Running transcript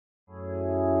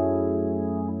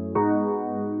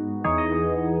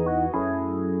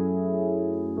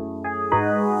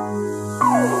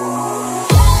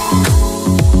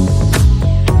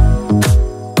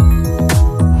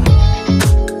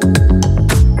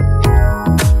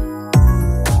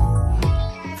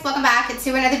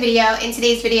another video. In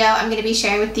today's video, I'm going to be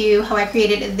sharing with you how I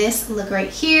created this look right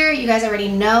here. You guys already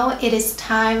know it is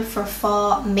time for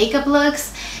fall makeup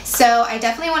looks. So I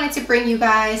definitely wanted to bring you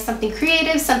guys something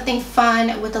creative, something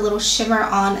fun with a little shimmer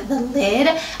on the lid.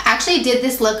 I actually did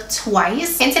this look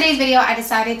twice. In today's video, I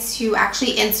decided to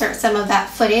actually insert some of that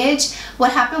footage.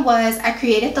 What happened was I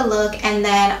created the look, and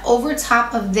then over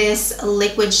top of this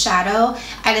liquid shadow,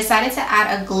 I decided to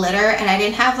add a glitter, and I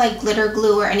didn't have like glitter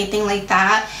glue or anything like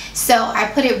that. So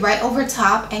I put it right over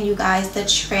top, and you guys, the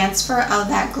transfer of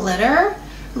that glitter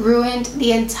ruined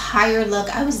the entire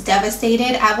look. I was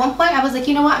devastated. At one point I was like,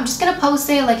 you know what, I'm just gonna post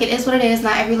it, like it is what it is,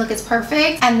 not every look is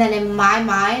perfect. And then in my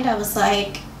mind I was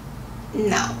like,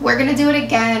 no, we're gonna do it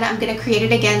again. I'm gonna create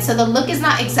it again. So the look is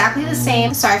not exactly the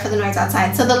same. Sorry for the noise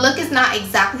outside. So the look is not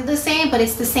exactly the same, but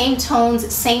it's the same tones,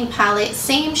 same palette,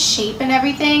 same shape and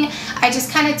everything. I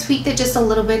just kind of tweaked it just a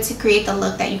little bit to create the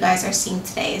look that you guys are seeing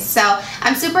today. So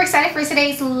I'm super excited for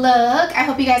today's look. I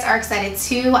hope you guys are excited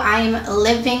too. I'm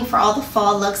living for all the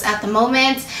fall looks at the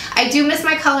moment. I do miss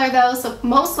my color though, so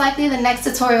most likely the next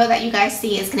tutorial that you guys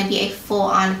see is gonna be a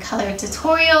full-on color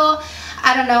tutorial.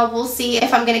 I don't know, we'll see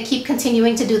if I'm gonna keep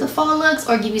continuing to do the fall looks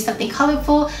or give you something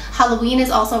colorful. Halloween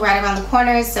is also right around the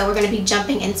corner, so we're gonna be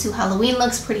jumping into Halloween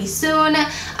looks pretty soon.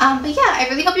 But yeah, I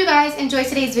really hope you guys enjoyed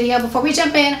today's video. Before we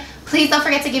jump in, please don't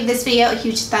forget to give this video a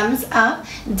huge thumbs up.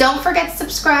 Don't forget to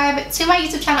subscribe to my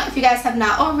YouTube channel if you guys have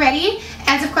not already.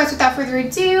 And of course, without further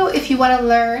ado, if you wanna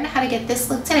learn how to get this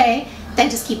look today, then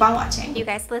just keep on watching. You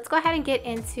guys, let's go ahead and get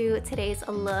into today's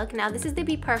look. Now, this is the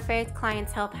Bperfect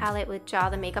Clientele palette with Jah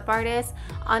the makeup artist.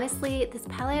 Honestly, this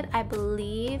palette I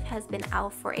believe has been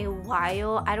out for a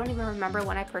while. I don't even remember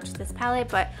when I purchased this palette,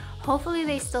 but hopefully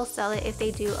they still sell it. If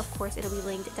they do, of course, it'll be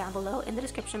linked down below in the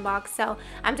description box. So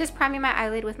I'm just priming my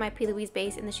eyelid with my P.LOUISE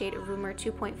base in the shade Rumor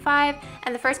 2.5.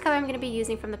 And the first color I'm going to be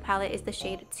using from the palette is the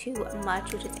shade Too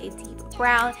Much, which is a deep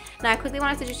brown. Now, I quickly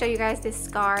wanted to just show you guys this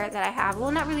scar that I have.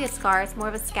 Well, not really a scar. It's more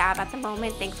of a scab at the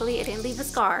moment. Thankfully, it didn't leave a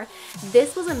scar.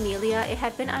 This was Amelia. It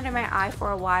had been under my eye for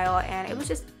a while, and it was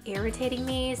just irritating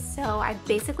me. So I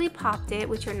basically popped it,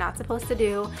 which you're not supposed to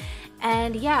do.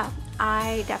 And yeah,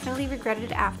 I definitely regretted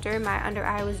it after. My under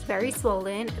eye was very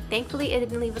swollen. Thankfully, it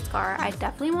didn't leave a scar. I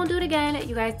definitely won't do it again.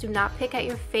 You guys, do not pick at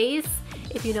your face.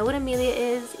 If you know what Amelia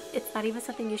is, it's not even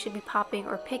something you should be popping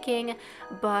or picking.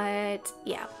 But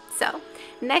yeah, so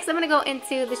next I'm going to go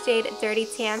into the shade Dirty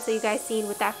Tan. So you guys seen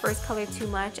with that first color Too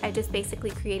Much, I just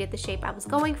basically created the shape I was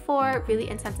going for, really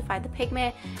intensified the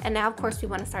pigment, and now of course we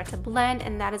want to start to blend,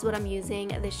 and that is what I'm using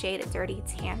the shade Dirty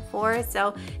Tan for.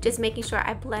 So just making sure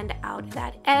I blend out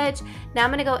that edge. Now I'm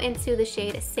going to go into the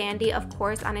shade Sandy, of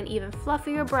course, on an even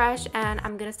fluffier brush, and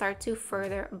I'm going to start to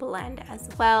further blend as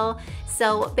well.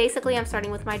 So basically I'm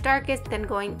starting with my darkest, then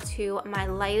going to my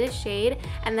lightest shade,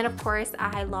 and then of course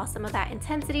I lost some of that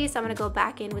intensity, so I'm going to go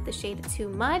back in with the shade Too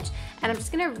Much, and I'm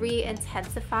just going to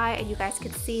re-intensify, and you guys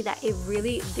can see that it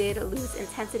really did lose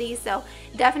intensity. So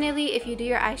definitely, if you do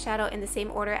your eyeshadow in the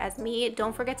same order as me,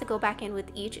 don't forget to go back in with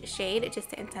each shade just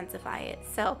to intensify it.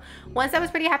 So once I was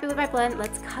pretty happy with my blend,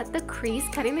 let's cut the crease.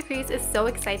 Cutting the crease is so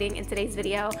exciting in today's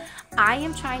video. I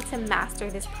am trying to master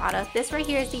this product. This right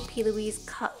here is the P.LOUISE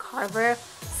Carver.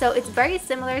 So it's very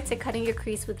similar to cutting your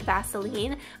crease with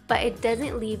Vaseline, but it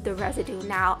doesn't leave the residue.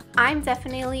 Now, I'm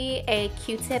definitely a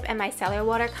Q-tip and micellar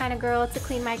water kind of girl to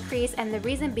clean my crease, and the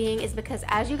reason being is because,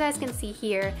 as you guys can see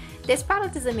here, this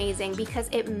product is amazing because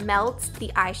it melts the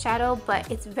eyeshadow, but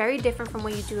it's very different from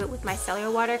when you do it with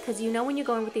micellar water, because you know when you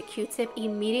go in with a Q-tip,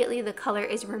 immediately the color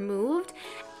is removed.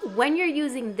 When you're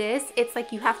using this, it's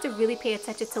like you have to really pay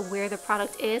attention to where the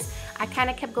product is. I kind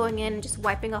of kept going in and just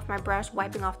wiping off my brush,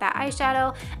 wiping off that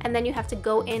eyeshadow, and then you have to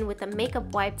go in with a makeup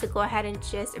wipe to go ahead and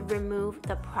just remove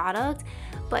the product.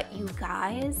 But you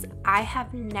guys, I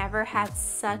have never had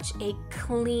such a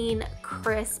clean,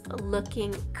 crisp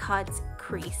looking cut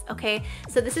crease. Okay,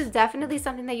 so this is definitely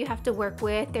something that you have to work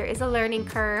with. There is a learning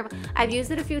curve. I've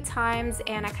used it a few times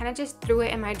and I kind of just threw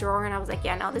it in my drawer, and I was like,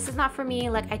 yeah, no, this is not for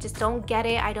me. Like, I just don't get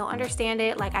it. I don't understand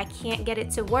it. Like, I can't get it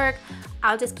to work.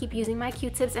 I'll just keep using my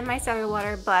Q-tips and my micellar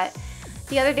water. But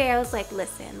the other day I was like,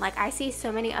 listen, like, I see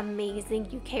so many amazing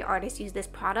UK artists use this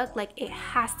product, like, it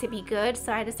has to be good.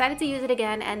 So I decided to use it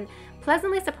again, and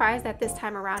pleasantly surprised that this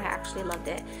time around I actually loved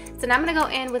it. So now I'm gonna go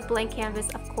in with blank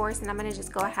canvas, of course, and I'm gonna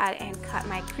just go ahead and cut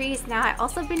my crease. Now, I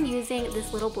also been using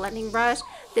this little blending brush.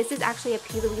 This is actually a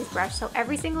P.LOUISE brush, so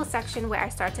every single section where I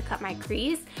start to cut my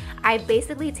crease, I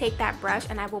basically take that brush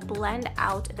and I will blend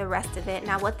out the rest of it.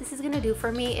 Now, what this is gonna do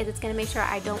for me is it's gonna make sure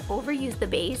I don't overuse the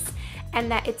base and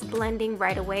that it's blending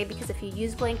right away, because if you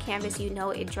use blank canvas, you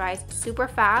know it dries super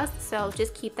fast, so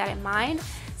just keep that in mind.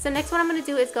 So next what I'm going to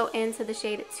do is go into the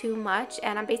shade Too Much,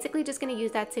 and I'm basically just going to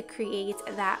use that to create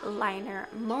that liner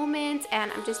moment.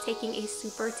 And I'm just taking a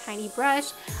super tiny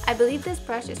brush. I believe this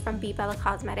brush is from Bella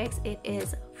Cosmetics. It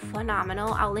is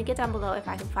phenomenal. I'll link it down below if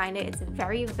I can find it. It's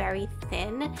very, very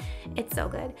thin. It's so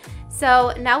good.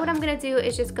 So now what I'm going to do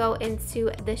is just go into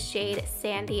the shade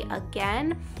Sandy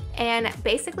again. And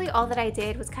basically all that I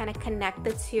did was kind of connect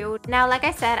the two. Now, like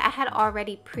I said, I had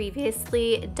already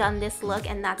previously done this look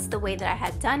and that's the way that I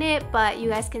had done it, but you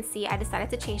guys can see I decided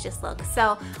to change this look.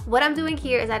 So what I'm doing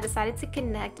here is I decided to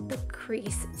connect the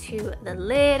crease to the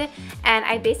lid, and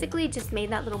I basically just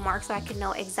made that little mark so I could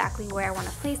know exactly where I want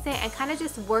to place it, and kind of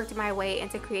just worked my way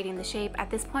into creating the shape. At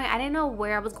this point, I didn't know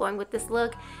where I was going with this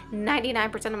look.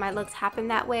 99% of my looks happen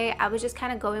that way. I was just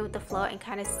kind of going with the flow and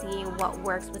kind of seeing what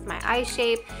works with my eye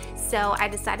shape. So I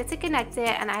decided to connect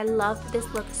it, and I loved this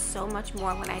look so much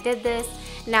more when I did this.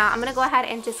 Now I'm gonna go ahead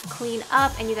and just clean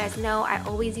up, and you guys know I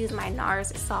always use my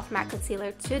NARS Soft Matte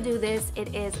Concealer to do this.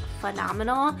 It is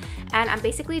phenomenal, and I'm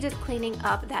basically just cleaning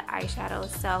up that eyeshadow.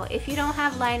 So if you don't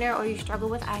have liner or you struggle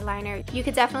with eyeliner, you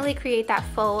could definitely create that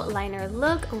faux liner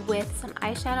look with some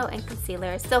eyeshadow and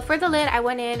concealer. So for the lid, I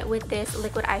went in with this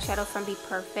liquid eyeshadow from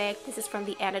Bperfect. This is from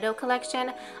the Antidote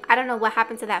collection. I don't know what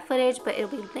happened to that footage, but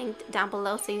it'll be linked down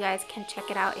below so you guys can check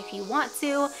it out if you want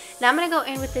to. Now I'm gonna go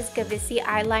in with this Gavissi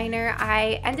eyeliner.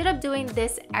 I ended up doing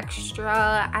this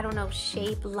extra, I don't know,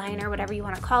 shape liner, whatever you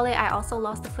want to call it. I also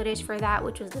lost the footage for that,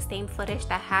 which was the same footage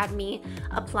that had me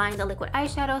applying the liquid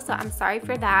eyeshadow, so I'm sorry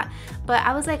for that. But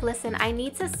I was like, listen, I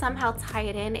need to somehow tie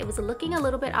it in. It was looking a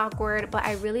little bit awkward, but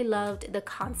I really loved the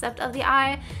concept of the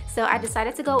eye, so I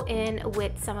decided to go in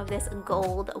with some of this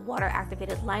gold water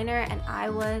activated liner, and I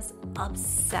was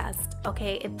obsessed.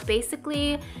 Okay, it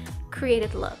basically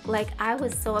created the look. Like, I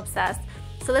was so obsessed.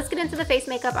 So let's get into the face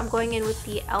makeup. I'm going in with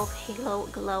the e.l.f. Halo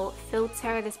Glow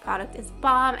Filter. This product is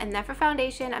bomb. And then for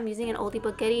foundation, I'm using an oldie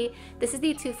but goodie. This is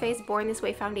the Too Faced Born This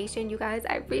Way foundation. You guys,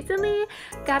 I recently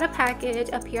got a package,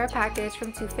 a PR package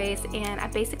from Too Faced, and I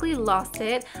basically lost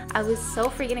it. I was so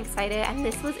freaking excited, and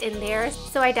this was in there.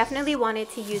 So I definitely wanted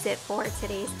to use it for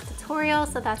today's tutorial.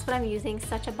 So that's what I'm using.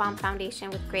 Such a bomb foundation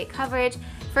with great coverage.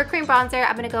 For cream bronzer,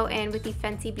 I'm going to go in with the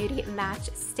Fenty Beauty Match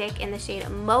Stick in the shade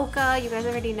Mocha. You guys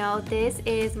already know this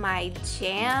is my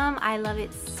jam. I love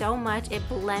it so much. It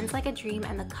blends like a dream,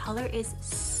 and the color is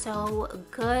so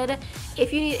good.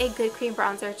 If you need a good cream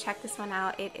bronzer, check this one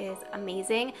out. It is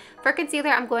amazing. For concealer,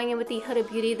 I'm going in with the Huda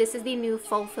Beauty. This is the new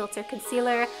Faux Filter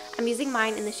Concealer. I'm using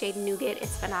mine in the shade Nougat.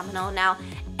 It's phenomenal. Now,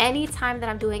 anytime that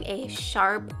I'm doing a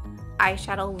sharp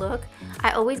eyeshadow look,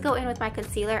 I always go in with my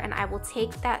concealer, and I will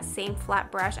take that same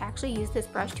flat brush. I actually use this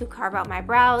brush to carve out my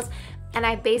brows, and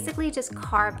I basically just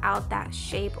carve out that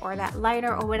shape or that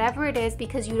liner or whatever it is,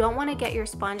 because you don't want to get your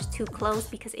sponge too close,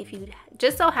 because if you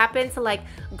just so happen to like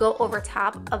go over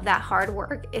top of that hard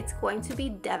work, it's going to be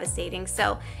devastating.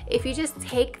 So if you just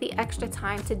take the extra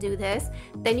time to do this,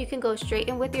 then you can go straight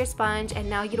in with your sponge, and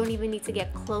now you don't even need to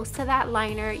get close to that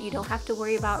liner. You don't have to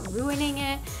worry about ruining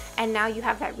it, and now you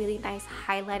have that really nice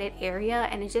highlighted area,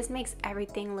 and it just makes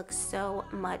everything look so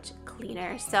much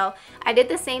cleaner. So I did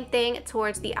the same thing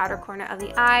towards the outer corner of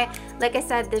the eye. Like I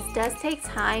said, this does take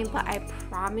time, but I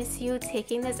promise you,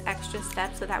 taking this extra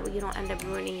step so that way you don't end up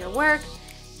ruining your work,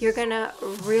 you're gonna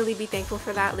really be thankful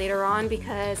for that later on,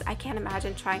 because I can't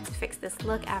imagine trying to fix this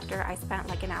look after I spent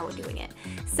like an hour doing it.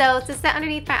 So to set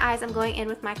underneath my eyes, I'm going in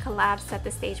with my COLLAB Set the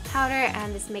Stage powder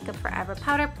and this Makeup Forever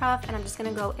powder puff, and I'm just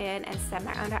gonna go in and set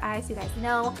my under eyes. You guys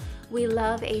know we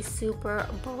love a super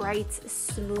bright,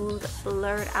 smooth,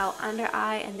 blurred out under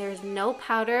eye, and there's no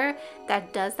powder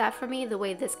that does that for me the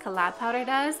way this COLLAB powder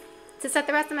does. To set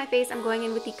the rest of my face, I'm going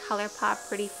in with the ColourPop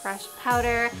Pretty Fresh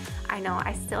powder. I know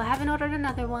I still haven't ordered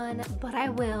another one, but I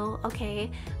will, okay?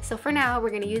 So for now,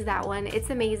 we're gonna use that one. It's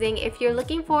amazing. If you're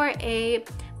looking for a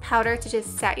powder to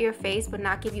just set your face but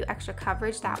not give you extra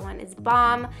coverage, that one is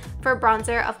bomb. For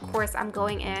bronzer, of course, I'm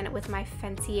going in with my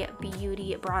Fenty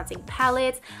Beauty bronzing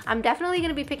palette. I'm definitely going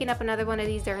to be picking up another one of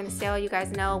these during the sale. You guys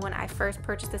know when I first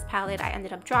purchased this palette, I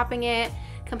ended up dropping it,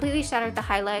 completely shattered the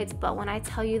highlights, but when I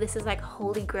tell you this is like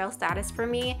holy grail status for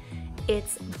me,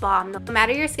 it's bomb. No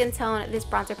matter your skin tone, this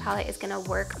bronzer palette is gonna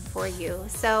work for you.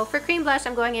 So for cream blush,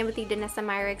 I'm going in with the Danessa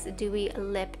Myricks Dewy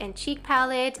Lip and Cheek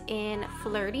palette in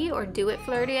Flirty, or Do It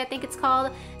Flirty, I think it's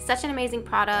called. Such an amazing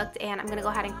product, and I'm gonna go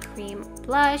ahead and cream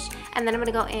blush, and then I'm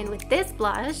gonna go in with this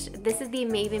blush. This is the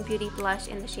Maven Beauty blush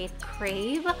in the shade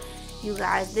Crave. You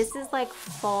guys, this is like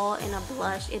fall in a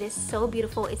blush. It is so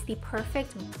beautiful. It's the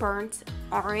perfect burnt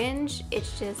orange.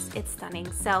 It's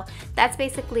stunning. So that's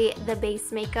basically the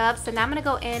base makeup. So now I'm gonna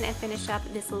go in and finish up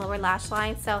this lower lash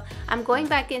line. So I'm going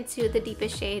back into the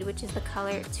deepest shade, which is the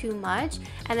color Too Much,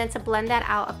 and then to blend that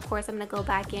out, of course, I'm gonna go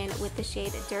back in with the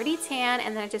shade Dirty Tan,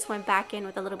 and then I just went back in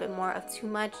with a little bit more of Too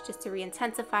Much just to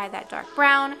re-intensify that dark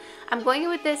brown. I'm going in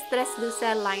with this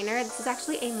TRESLUCE liner. This is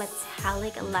actually a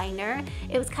metallic liner.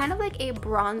 It was kind of like a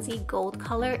bronzy gold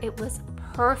color. It was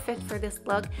perfect for this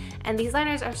look, and these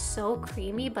liners are so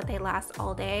creamy, but they last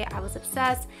all day. I was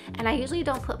obsessed, and I usually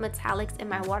don't put metallics in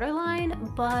my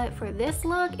waterline, but for this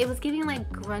look, it was giving like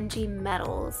grungy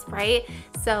metals, right?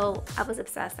 So I was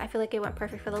obsessed. I feel like it went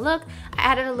perfect for the look. I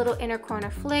added a little inner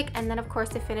corner flick, and then of course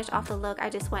to finish off the look, I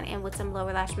just went in with some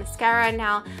lower lash mascara.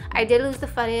 Now, I did lose the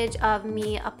footage of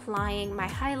me applying my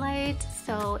highlight,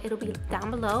 so it'll be down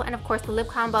below, and of course the lip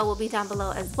combo will be down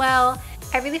below as well.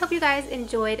 I really hope you guys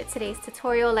enjoyed today's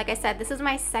tutorial. Like I said, this is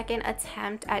my second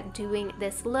attempt at doing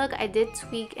this look. I did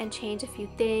tweak and change a few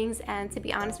things, and to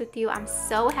be honest with you, I'm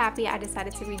so happy I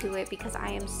decided to redo it because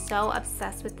I am so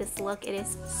obsessed with this look. It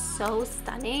is so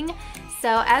stunning.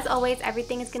 So as always,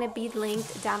 everything is going to be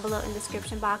linked down below in the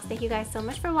description box. Thank you guys so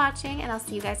much for watching, and I'll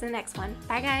see you guys in the next one.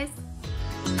 Bye guys.